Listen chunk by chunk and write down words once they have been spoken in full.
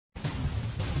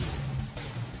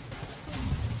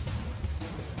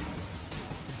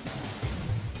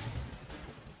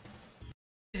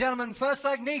gentlemen, first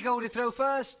leg, Niko to throw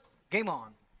first. Game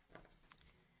on.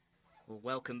 Well,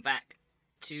 welcome back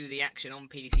to the action on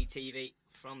PDC TV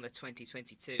from the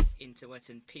 2022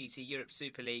 Interwetton PDC Europe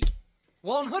Super League.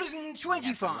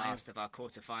 125. The last of our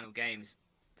quarter-final games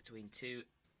between two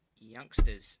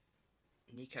youngsters.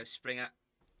 Niko Springer,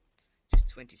 just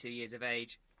 22 years of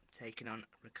age, taking on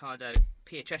Ricardo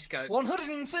Pietreczko.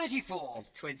 134.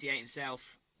 Who's 28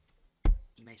 himself.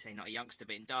 You may say not a youngster,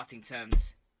 but in darting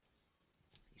terms,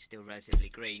 he's still relatively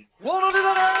green. 180.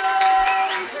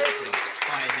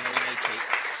 Fires in a 180.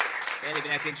 Barely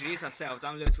been able to introduce ourselves.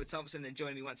 I'm Lewis Wood-Thompson, and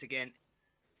joining me once again,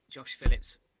 Josh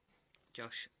Phillips.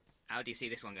 Josh, how do you see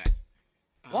this one going?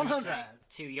 100.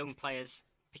 Two young players.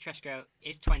 Pietreczko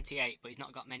is 28, but he's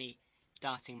not got many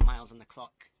darting miles on the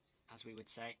clock, as we would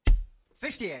say.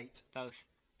 58. Both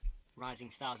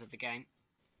rising stars of the game.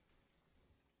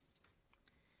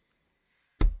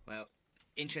 Well,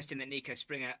 interesting that Niko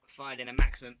Springer fired in a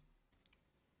maximum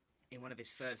in one of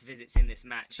his first visits in this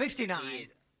match. 59. He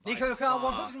is Niko by Ricardo,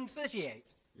 far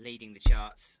 138. leading the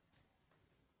charts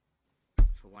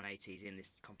for 180s in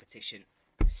this competition.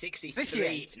 63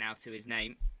 58. now to his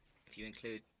name, if you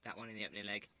include that one in the opening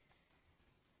leg.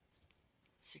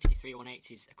 63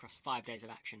 180s across 5 days of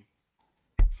action.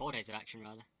 4 days of action,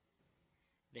 rather.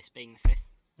 This being the fifth.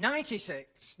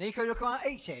 96. Niko Ricardo,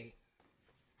 80.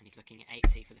 And he's looking at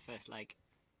 80 for the first leg.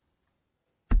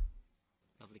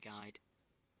 Lovely guide.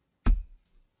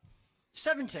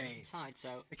 70. Inside,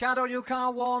 so Ricardo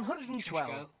Ricardo, 112.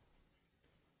 Pietreczko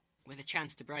with a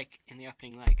chance to break in the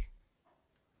opening leg.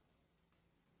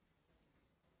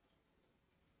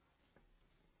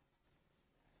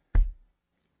 It's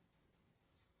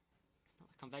not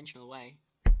the conventional way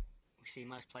we see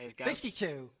most players go.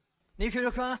 52. Niko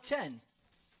Ricardo, 10.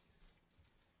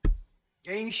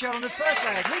 Game shot on the first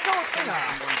leg. Niko Springer.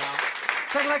 One down.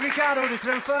 Second leg, Ricardo to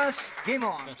throw first. Game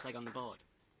on. First leg on the board.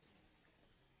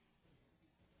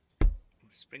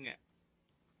 Springer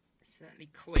certainly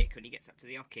quick when he gets up to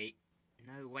the oki.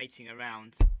 No waiting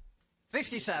around.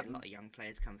 57. A lot of young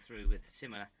players come through with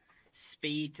similar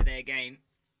speed to their game.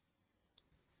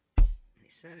 And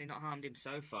it's certainly not harmed him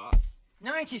so far.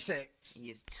 96. He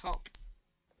is top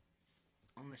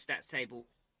on the stats table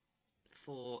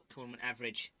for tournament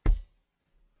average. A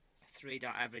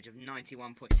 3-dart average of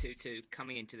 91.22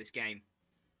 coming into this game.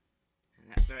 And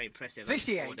that's very impressive over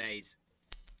 58. 4 days.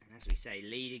 And as we say,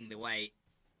 leading the way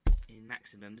in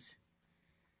maximums.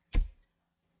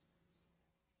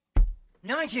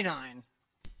 99.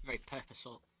 Very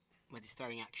purposeful with his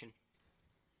throwing action.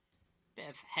 Bit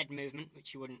of head movement,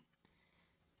 which you wouldn't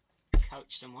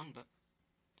coach someone, but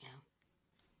you know,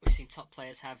 we've seen top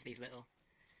players have these little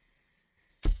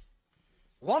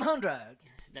 100.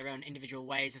 their own individual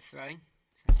ways of throwing,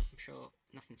 so I'm sure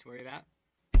nothing to worry about.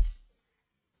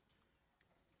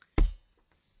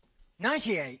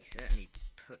 98. He certainly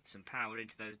put some power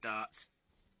into those darts.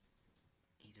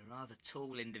 He's a rather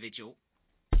tall individual.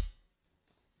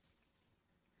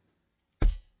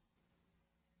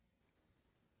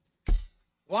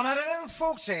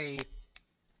 $140.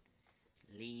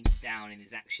 Leans down in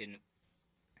his action.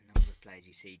 A number of players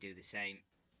you see do the same.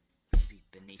 Maybe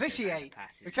beneath 58.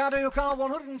 passes. Ricardo Ricardo,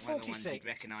 One of the ones 146. you'd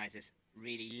recognise as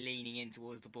really leaning in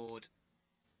towards the board.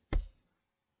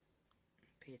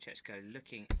 Pietreczko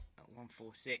looking at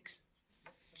 146,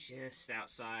 just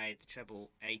outside the treble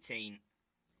 18.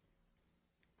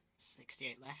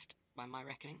 68 left, by my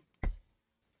reckoning.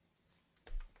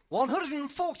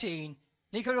 114.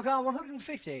 Niko Ricardo,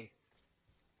 150.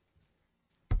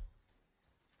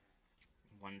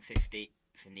 150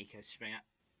 for Niko Springer.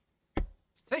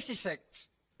 56.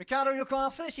 Ricardo Ricardo,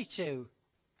 32.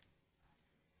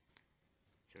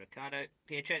 So Ricardo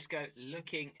Pietreczko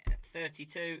looking at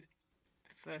 32.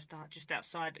 First dart just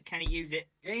outside, but can he use it?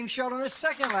 Game shot on the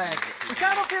second leg. He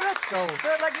Ricardo has. Pietreczko.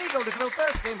 Third leg, Niko to throw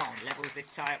first. Game on. Levels this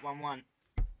tie at 1-1.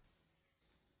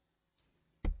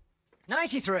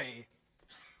 93.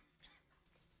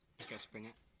 Niko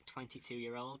Springer,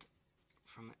 22-year-old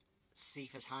from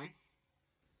Sieversheim.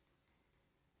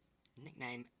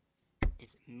 Nickname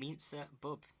is Minzer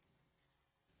Bub,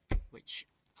 which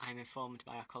I'm informed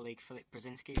by our colleague Philip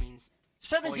Brzezinski means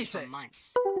boy 76. from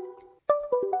Mainz.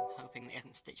 I'm hoping that he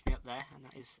hasn't stitched me up there, and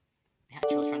that is the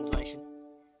actual translation.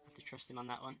 I have to trust him on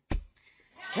that one.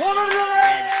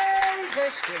 180.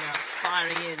 Springer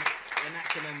firing in the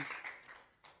maximums.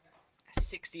 A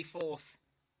 64th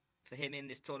for him in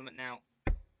this tournament now.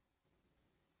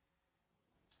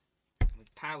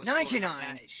 With power scoring like 99.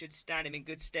 that, it should stand him in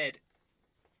good stead.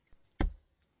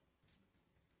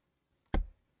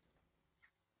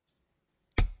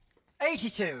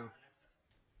 $82.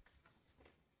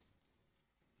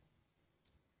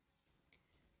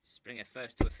 Springer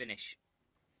first to a finish.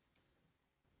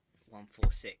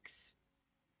 146.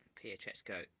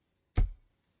 Pietreczko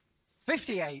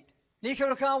 58. Niko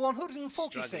Ricardo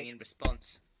 146. struggling in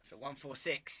response. So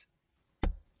 146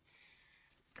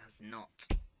 does not.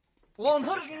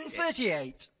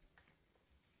 138.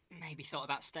 Maybe thought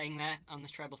about staying there on the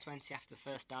treble 20 after the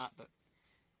first dart, but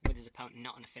with his opponent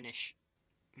not on a finish,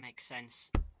 makes sense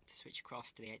to switch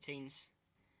across to the 18s.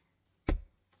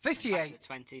 58.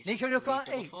 20s. Niko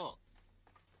Ricardo 8.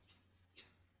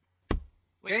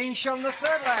 Which, Game shot on the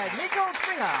third leg. Niko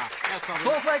Springer. no problem.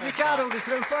 Fourth leg, First Ricardo dart, to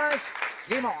throw first.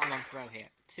 Game on. still on throw here.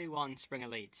 2-1, Springer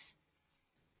leads.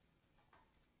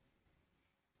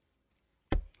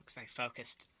 Looks very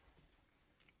focused.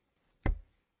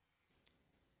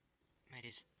 Made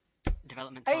his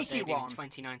development tour debut 81. in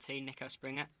 2019, Niko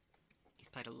Springer. He's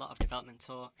played a lot of development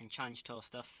tour and challenge tour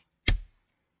stuff.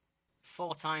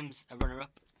 4 times a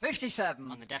runner-up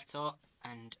 57. on the Dev Tour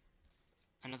and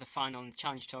another final on the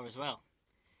Challenge Tour as well.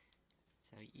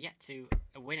 So yet to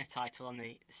win a title on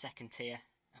the second tier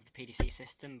of the PDC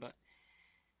system, but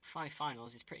 5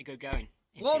 finals is pretty good going.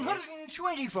 in 2 years.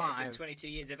 125. Just 22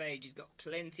 years of age. He's got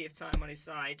plenty of time on his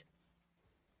side.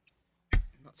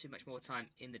 Not too much more time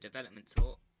in the development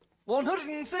tour.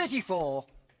 134.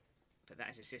 But that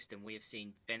is a system we have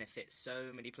seen benefit so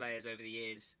many players over the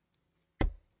years.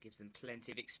 Gives them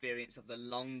plenty of experience of the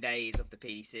long days of the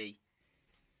PDC.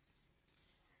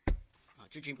 Well,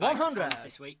 judging by 100. performance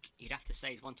this week, you'd have to say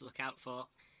he's one to look out for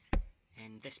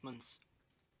in this month's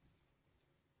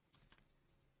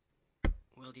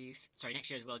World Youth, sorry,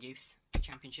 next year's World Youth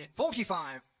Championship.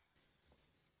 45.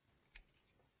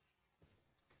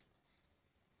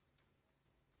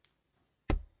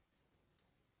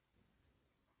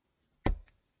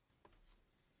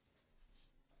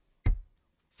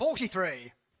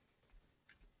 43.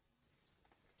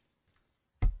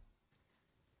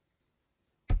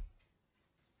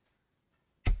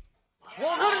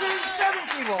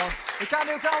 171.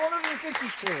 Ricardo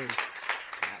 152.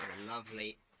 That was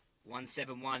lovely.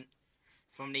 171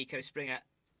 from Niko Springer.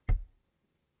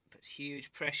 Puts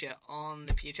huge pressure on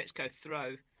the Pietreczko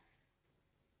throw.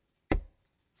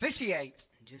 58.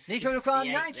 Just Niko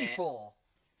Ricardo 58 94.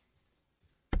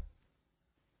 there.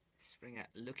 Springer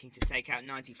looking to take out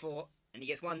 94. And he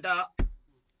gets one dart.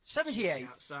 Just 78.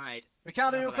 outside.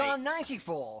 Ricardo Double Ricardo eight.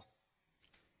 94.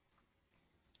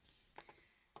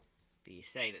 But you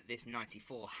say that this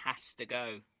 94 has to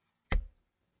go.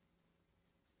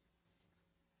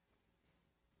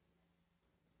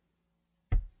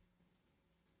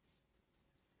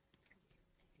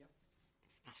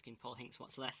 Asking Paul Hinks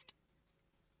what's left.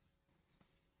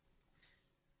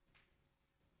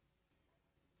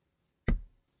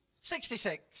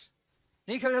 $66.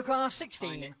 Niko Ricardo Find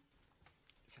 16. it.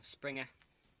 So Springer,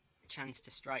 chance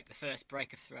to strike the first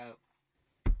break of throw.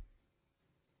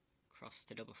 Cross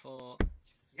to double 4.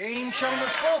 Game shot on the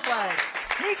fourth leg.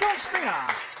 Niko Springer.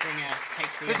 Springer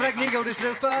takes the Looks like Niko to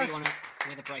throw first. 3-1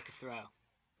 with a break of throw.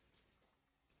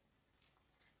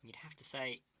 You'd have to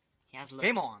say he has looked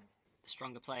Game on. the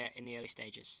stronger player in the early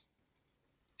stages.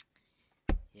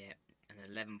 Yeah, an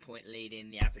 11-point lead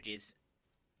in the averages.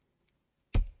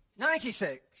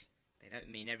 96. They don't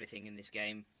mean everything in this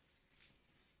game.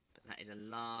 But that is a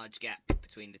large gap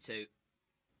between the two.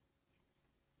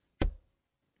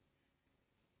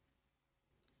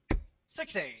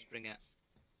 $60. Springer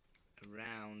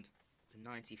around the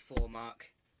 94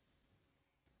 mark.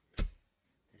 As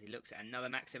he looks at another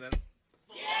maximum.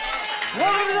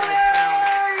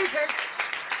 180.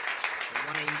 The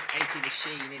 180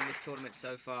 machine in this tournament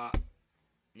so far.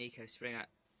 Niko Springer.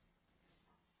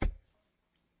 And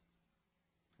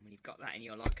when you've got that in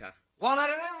your locker,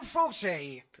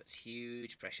 140. puts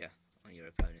huge pressure on your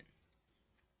opponent.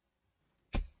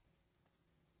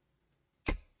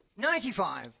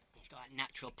 95. He's got that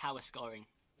natural power scoring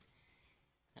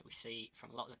that we see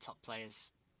from a lot of the top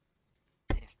players.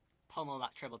 They just pummel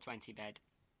that treble 20 bed,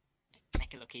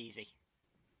 make it look easy.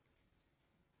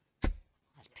 As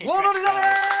Pietreczko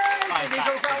 180. fires back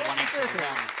Niko with a Ricardo 180 130.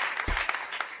 zone.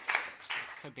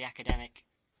 Could be academic.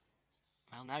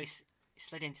 Well, no, he's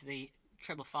slid into the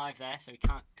treble 5 there, so he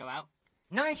can't go out.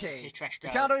 90. Pietreczko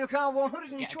Ricardo Ricardo get a go for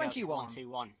 121.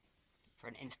 1-2-1 for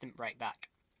an instant break back.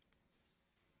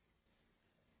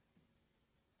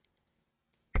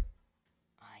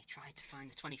 I tried to find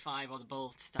the 25 or the ball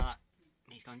to start.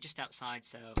 He's gone just outside,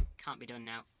 so can't be done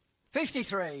now.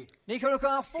 53. Niko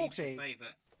Ricardo Seems to 40. favour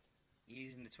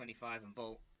using the 25 and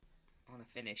ball on a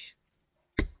finish.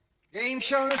 Game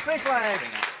show on the fifth leg.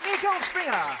 Niko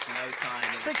Springer. No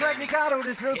time. in Six leg returning. Ricardo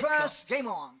to throw Hit first. toss. Game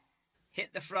on.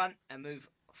 Hit the front and move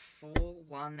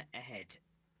 4-1 ahead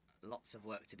Lots of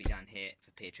work to be done here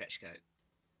for Pietreczko.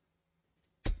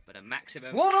 But a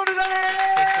maximum 180!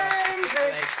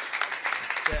 kickoff leg,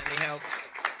 that certainly helps.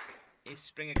 Is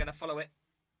Springer going to follow it?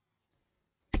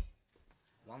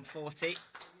 140.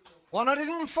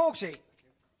 140.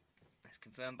 That's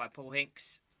confirmed by Paul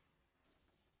Hinks.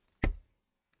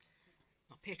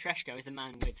 Well, Pietreczko is the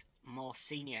man with more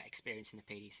senior experience in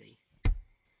the PDC.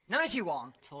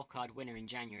 91. Tour card winner in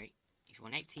January. He's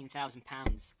won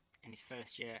 £18,000 in his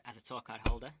first year as a tour card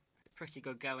holder. Pretty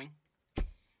good going.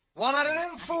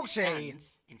 140. And,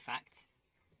 in fact,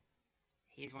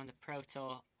 he is one of the Pro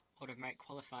Tour Order of Merit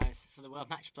qualifiers for the World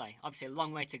Match Play. Obviously a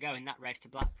long way to go in that race to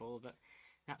Blackpool, but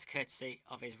that's courtesy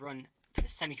of his run to the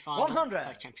semi-final. 100.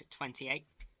 Post Championship 28.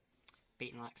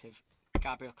 Beating the likes of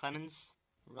Gabriel Clemens,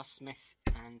 Ross Smith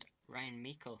and Ryan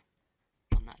Meikle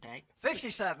on that day.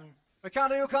 57.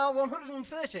 Ricardo Yukar,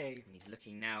 130. And he's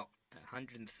looking now at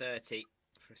 130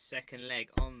 for a second leg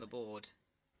on the board.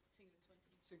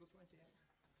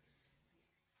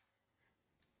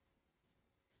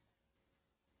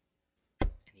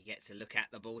 And he gets a look at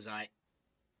the bullseye.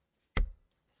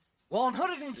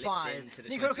 105. Slips into the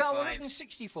Niko Yukar, 25s.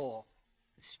 164.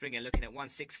 Springer looking at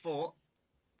 164.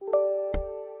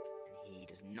 And he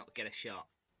does not get a shot.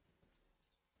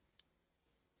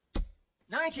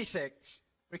 96.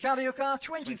 Ricardo Yukar,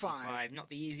 25. Not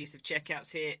the easiest of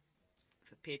checkouts here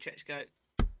for Pietreczko.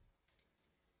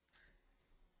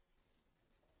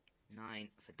 9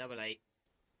 for double 8.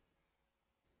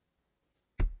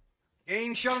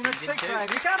 Game shown at He's 6 into. leg.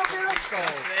 Ricardo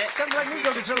Pietreczko. 7 leg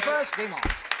Niko to drill first. Game on.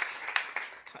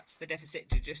 Cuts the deficit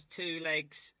to just 2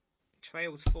 legs.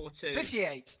 Trails 4-2.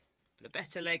 58. But a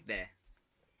better leg there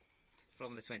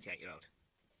from the 28-year-old.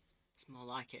 It's more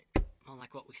like it. More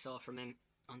like what we saw from him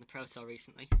on the Pro Tour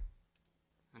recently.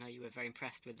 I know you were very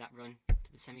impressed with that run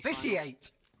to the semi-final.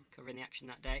 58. Covering the action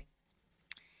that day.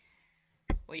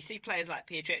 Well, you see players like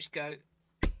Pietreczko,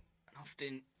 and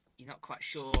often you're not quite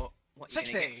sure what you're going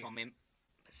to 60. get from him.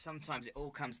 But sometimes it all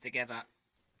comes together.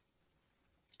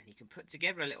 And he can put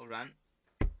together a little run.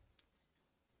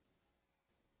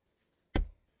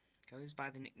 Goes by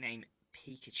the nickname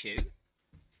Pikachu.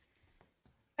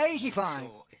 85.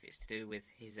 Or if it's to do with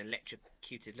his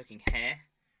electrocuted looking hair,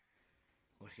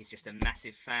 or if he's just a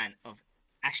massive fan of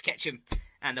Ash Ketchum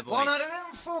and the boys.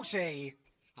 140.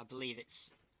 I believe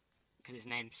it's because his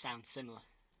name sounds similar.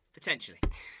 Potentially.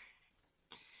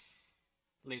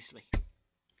 Loosely.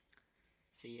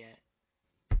 See,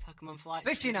 Pokemon Flight.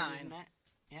 59. Isn't that?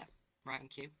 Yeah, right on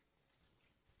cue.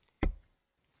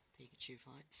 Pikachu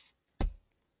flights.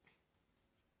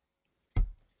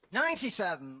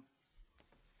 97.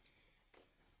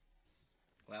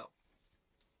 Well,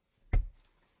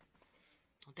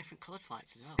 Oh, different coloured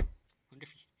flights as well. Wonder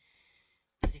if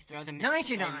does he throw them in the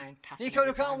same 99. pattern Niko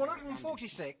every Yukar, time, or is it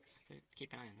 146. random? So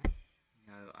keep an eye on that.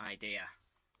 no idea.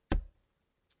 But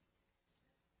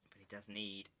he does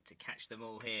need to catch them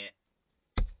all here.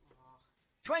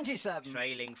 27.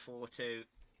 Trailing 4-2.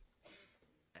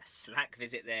 A slack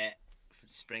visit there from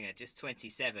Springer. Just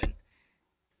 27.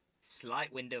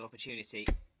 Slight window of opportunity.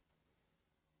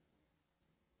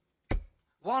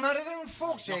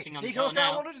 140. Knocking on the Niko door Yukar,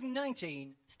 now.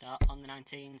 119. Start on the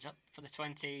 19s, up for the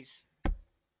 20s.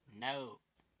 No.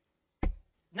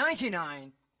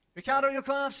 99. Ricardo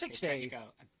Yukar, 60. Pietreczko,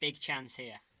 a big chance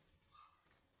here.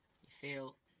 You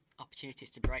feel opportunities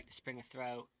to break the Springer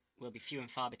throw will be few and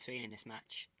far between in this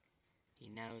match. He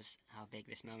knows how big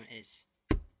this moment is.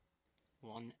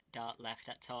 One dart left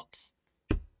at tops.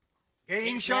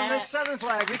 Game It's shown there. the 7th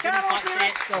leg. Didn't Ricardo quite see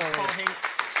it. Paul Pietreczko.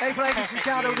 Hinks. 8th leg is Perfect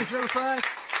Ricardo view. to drill first.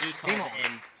 He calls Game it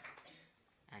on. in.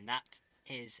 And that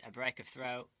is a break of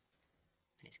throw.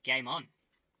 And it's game on.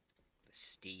 The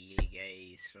steely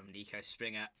gaze from Niko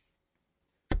Springer.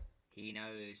 He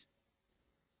knows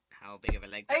how big of a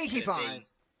leg that could have 85. been.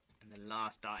 And the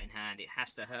last dart in hand, it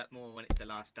has to hurt more when it's the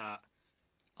last dart.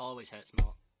 Always hurts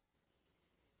more.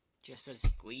 Just as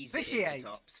Squeezed it 58. into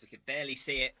tops. We could barely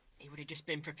see it. he would have just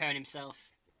been preparing himself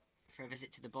for a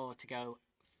visit to the board to go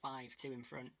 5-2 in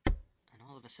front. And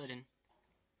all of a sudden,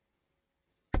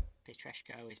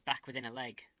 Pietreczko is back within a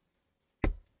leg.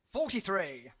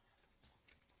 43.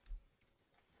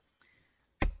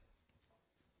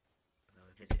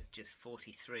 Although a visit of just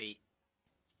 43.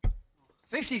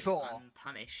 54.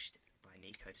 Unpunished by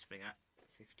Niko Springer.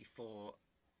 54.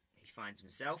 He finds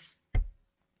himself.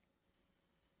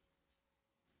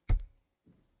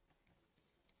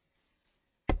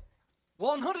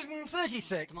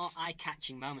 $136. The more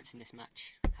eye-catching moments in this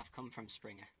match have come from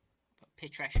Springer. But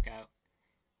Pietreczko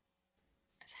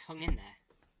has hung in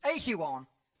there. 81.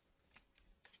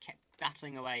 He kept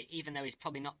battling away, even though he's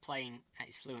probably not playing at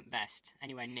his fluent best,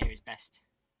 anywhere near his best,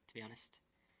 to be honest.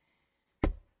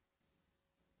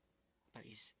 But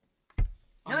he's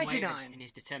 99 in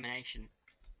his determination.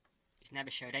 He's never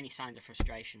showed any signs of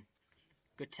frustration.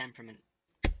 Good temperament.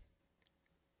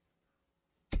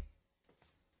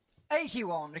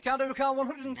 81. Ricardo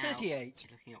 138. Now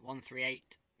he's looking at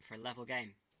 138 for a level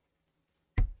game.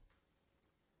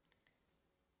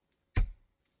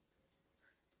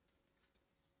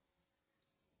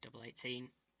 Double 18.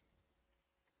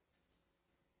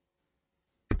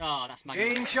 Oh, that's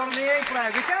magnificent. Game shot on the A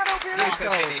flag. Ricardo Super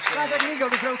finish, Pietreczko. Sounds like Niko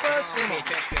to throw first. Game on.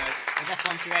 Pietreczko. The best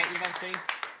 138 you've ever seen.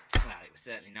 Well, it was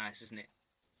certainly nice, wasn't it?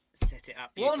 Set it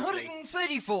up beautifully.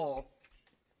 134.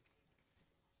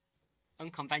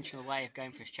 Unconventional way of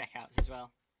going for his checkouts as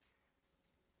well.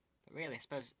 But really, I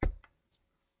suppose it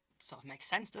sort of makes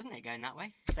sense, doesn't it, going that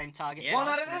way? Same target. Yeah.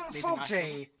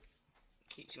 140.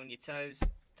 Keeps you on your toes.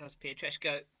 Does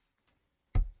Pietreczko.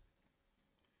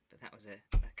 But that was a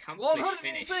accomplished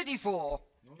finish. 134.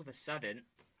 And all of a sudden,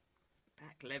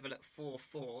 back level at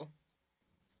 4-4.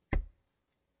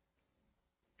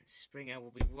 Springer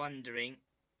will be wondering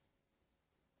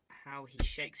how he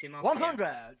shakes him off. 100.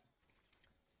 Here.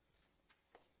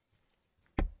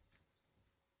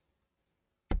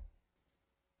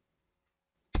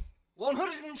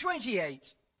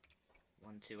 $128.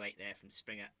 128 there from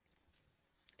Springer.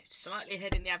 It's slightly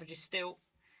ahead in the averages still,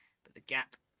 but the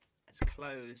gap has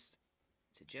closed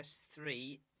to just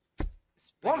 3.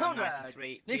 Springer 100.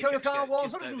 93, Niko Pietreczko Ricardo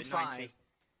just over 105. 90.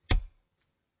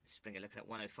 Springer looking at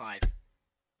 105.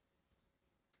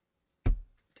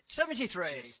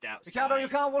 73. Just outside.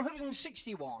 Ricardo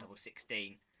 161. Double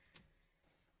 16.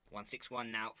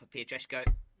 161 now for Pietreczko.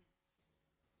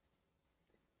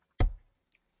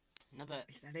 Another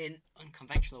Is that in?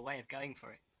 unconventional way of going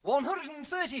for it.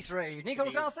 133. Niko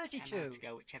Ricardo 32. To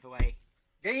go whichever way.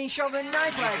 Game shot on the 9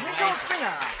 flag. Niko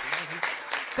Springer.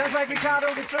 Sounds like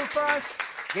Ricardo to throw first.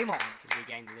 Game on. To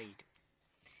regain the lead.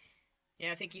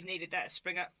 Yeah, I think he's needed that.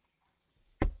 Springer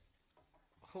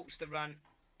halts the run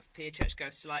of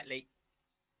Pietreczko slightly.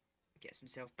 Gets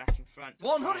himself back in front.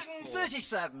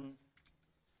 137.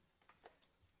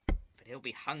 But he'll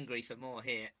be hungry for more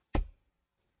here.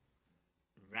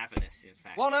 Ravenous, in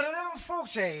fact.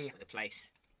 140. The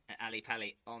place at Ali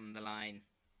Pali on the line.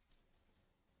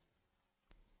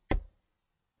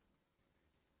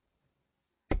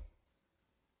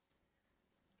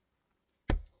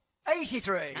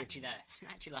 $83. Snatchy there.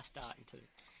 Snatchy last start into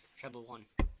treble 1.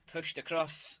 Pushed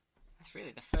across. That's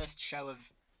really the first show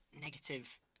of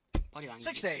negative body language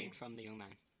we've 16. seen from the young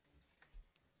man.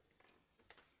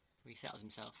 Resettles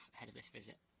himself ahead of this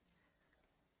visit.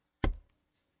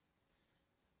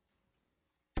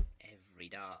 Every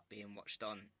dart being watched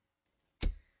on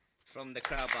from the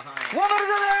crowd behind.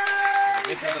 108.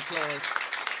 With of applause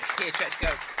as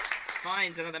Pietreczko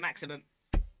finds another maximum.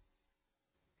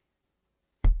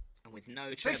 And with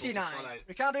no treble to 59. follow.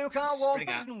 Ricardo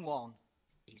Springer. 101.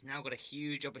 He's now got a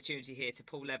huge opportunity here to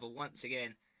pull level once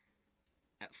again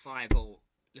at 5-all.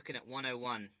 Looking at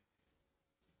 101.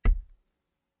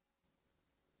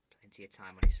 Plenty of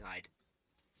time on his side.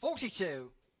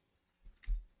 42.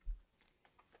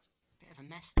 Bit of a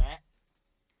mess there.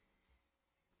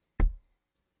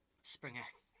 Springer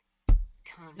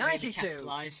can't really 92.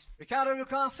 capitalise.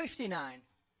 Ricardo 59.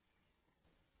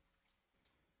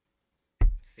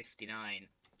 59.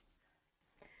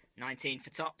 19 for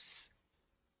tops.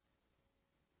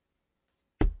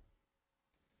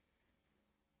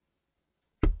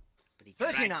 But he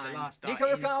dragged 39. the last dart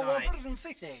Niko inside.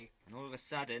 150. And all of a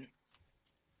sudden,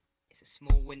 it's a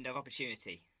small window of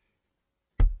opportunity.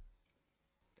 But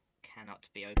cannot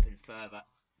be opened further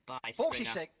by Springer.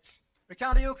 46.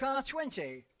 Ricardo 20.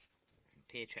 And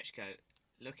Pietreczko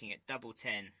looking at double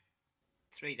 10.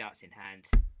 3 darts in hand.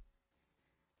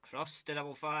 Cross to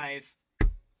double 5.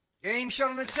 Game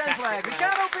shot on the 10th Attacks flag. it well.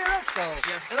 Ricardo Pietreczko.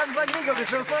 Just 11 flag Niko to inside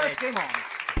throw of the first. head. Game on.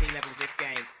 He levels this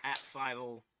game at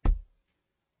 5-all.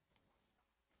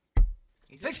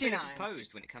 He's 59.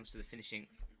 composed when it comes to the finishing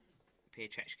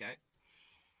Pietreczko.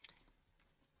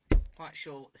 Quite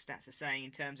sure what the stats are saying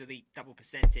in terms of the double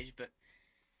percentage, but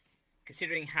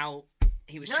considering how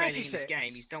he was training in this 96.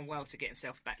 game, he's done well to get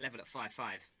himself back level at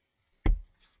 5-5.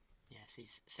 Yes,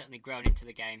 he's certainly grown into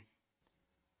the game.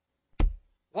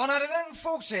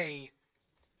 140.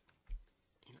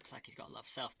 He looks like he's got a lot of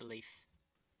self-belief.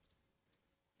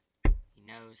 He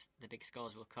knows the big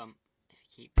scores will come if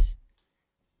he keeps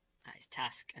at his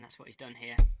task, and that's what he's done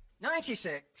here,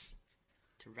 96.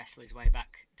 to wrestle his way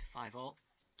back to 5-all.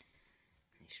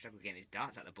 He struggled getting his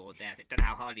darts out the board there. I don't know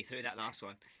how hard he threw that last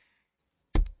one.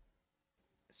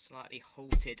 Slightly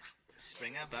halted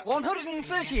Springer, but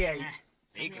 138. Yeah, it's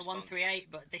Big only a response. 138,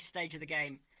 but at this stage of the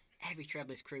game, every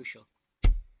treble is crucial.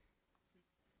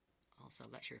 Also,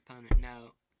 lets your opponent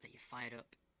know that you're fired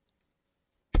up.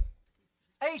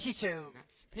 82.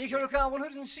 That's a Niko six. Ricardo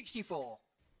 164.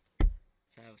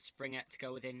 So Springer to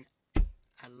go within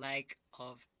a leg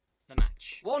of the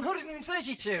match.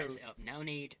 132. Sets it up. No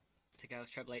need to go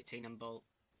treble 18 and bull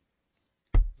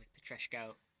with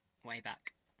Pietreczko way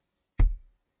back.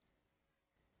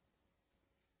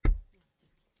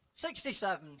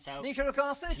 67. So, Niko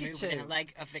Ricardo To move within 32. a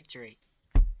leg of victory.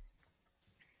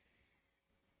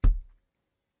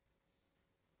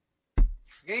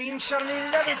 Game shot on the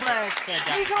 11th leg. Third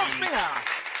down. Niko Springer.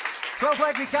 12th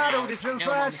leg Ricardo Now, with the through no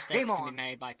more first. mistakes Game can be on.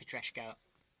 made by Pietreczko.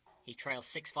 He trails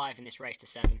 6-5 in this race to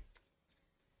 7.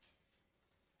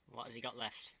 What has he got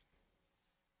left?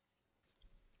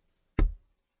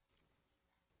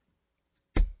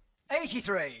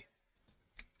 '83.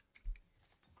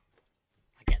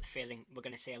 I get the feeling we're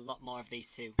going to see a lot more of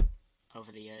these two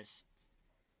over the years.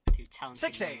 Two talented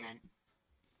 60. young men.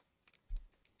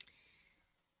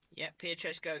 yeah,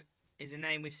 Pietreczko is a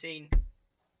name we've seen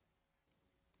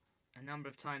a number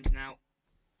of times now,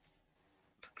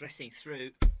 progressing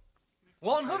through.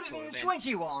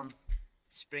 121.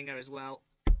 Springer as well,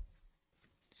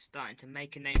 starting to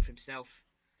make a name for himself.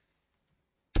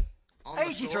 On the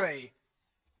floor. 83.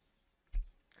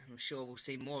 And I'm sure we'll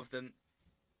see more of them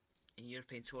in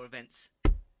European Tour events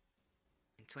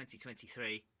in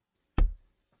 2023.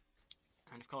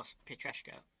 And of course,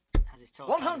 Pietreczko has his tour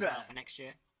 100. plans as well for next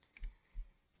year.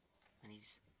 And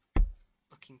he's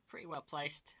looking pretty well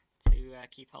placed to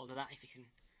keep hold of that if he can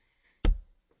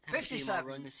have a few 57.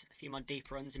 more runs, a few more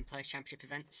deep runs in Players Championship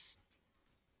events.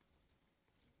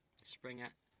 Springer,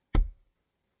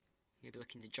 you'll be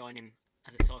looking to join him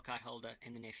as a tour card holder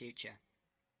in the near future.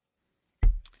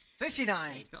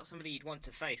 59. He's not somebody you'd want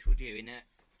to face, would you, in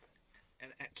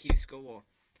at Q School or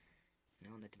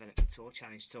on the Development Tour,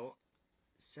 Challenge Tour.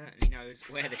 Certainly knows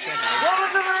where the treadmill is. One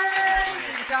of the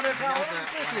legs. Ricardo Another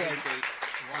 138.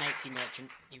 180 merchant,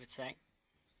 you would say.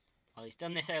 Well, he's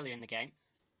done this earlier in the game.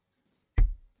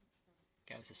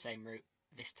 Goes the same route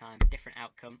this time, different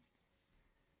outcome.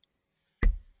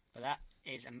 But that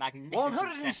is a magnificent setup.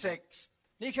 106.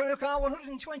 Niko Ricardo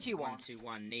 121.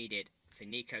 1-2-1 needed for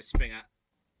Niko Springer.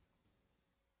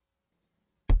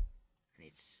 And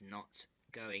it's not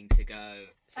going to go.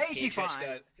 So 85.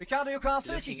 Pietreczko Ricardo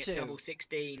Ricardo looking at 32. double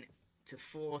 16 to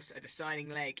force a deciding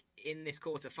leg in this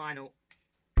quarter-final.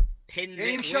 Pins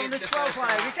Game it shot on with the the 12th first leg.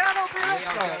 leg. Ricardo We are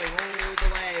Pietreczko. going all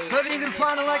the way. Third in the this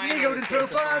final leg. Niko to throw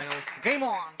first. quarter-final. Game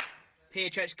on.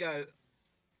 Pietreczko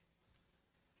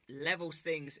levels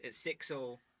things at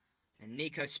 6-all, and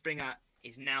Niko Springer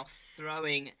is now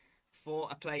throwing for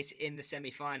a place in the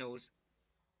semi-finals.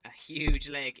 A huge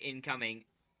leg incoming,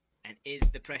 and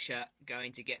is the pressure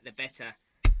going to get the better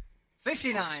of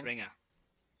 59. Springer?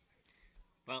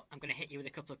 Well, I'm going to hit you with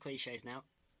a couple of cliches now.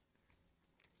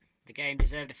 The game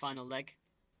deserved a final leg,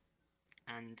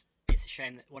 and it's a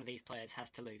shame that one of these players has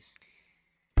to lose.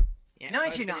 Yeah,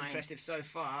 both been 99. impressive so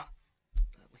far,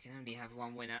 but we can only have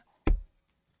one winner.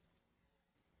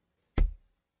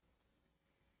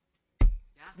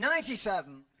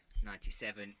 97.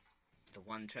 97, the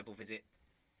one treble visit,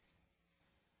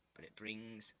 but it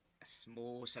brings a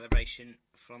small celebration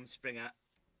from Springer.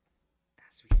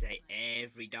 As we say,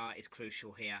 every dart is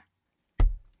crucial here.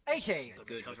 80.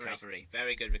 Good recovery.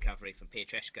 Very good recovery from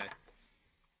Pietreczko.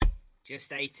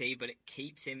 Just 80, but it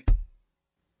keeps him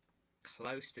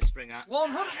close to Springer.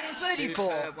 134.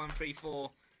 Superb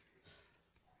 134.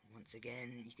 Once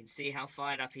again, you can see how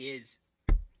fired up he is.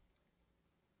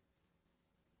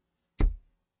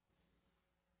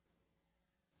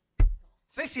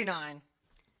 '59.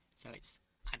 So it's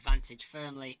advantage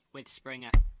firmly with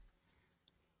Springer.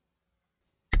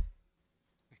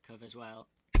 Recovers well.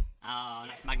 Oh,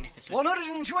 that's magnificent.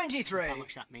 123. How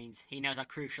much that means. He knows how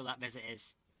crucial that visit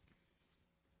is.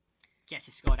 Gets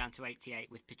his score down to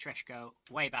 88 with Pietreczko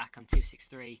way back on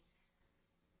 263.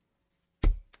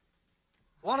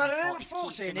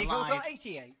 140. Keeps him Niko alive. got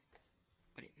 88.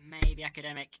 But it may be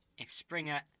academic if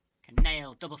Springer can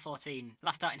nail double 14.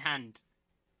 Last start in hand.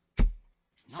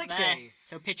 It's not 60. there.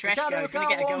 So Pietreczko Ricardo is going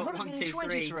to get a go at 1-2-3.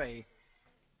 123.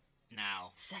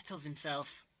 Now, Settles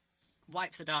himself.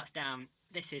 Wipes the darts down.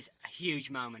 This is a huge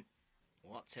moment.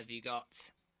 what have you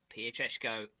got?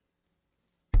 Pietreczko.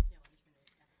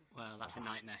 Well, that's a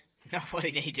nightmare. Not what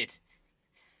he needed.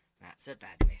 That's a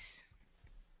bad miss.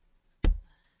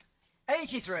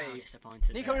 83. So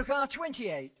disappointed. Niko there. Ricardo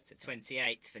 28. To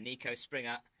 28 for Niko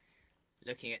Springer.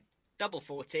 Looking at double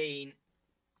 14.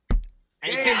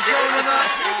 And he Game pins it with the tournament,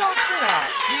 first Niko out. Springer.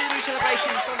 Huge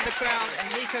celebrations from the crowd, and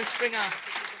Niko Springer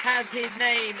has his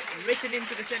name written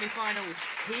into the semi-finals.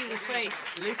 He will face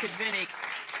Lucas Vinig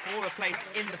for a place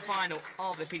in the final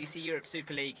of the PDC Europe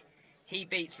Super League. He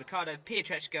beats Ricardo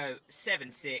Pietreczko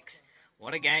 7-6.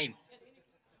 What a game.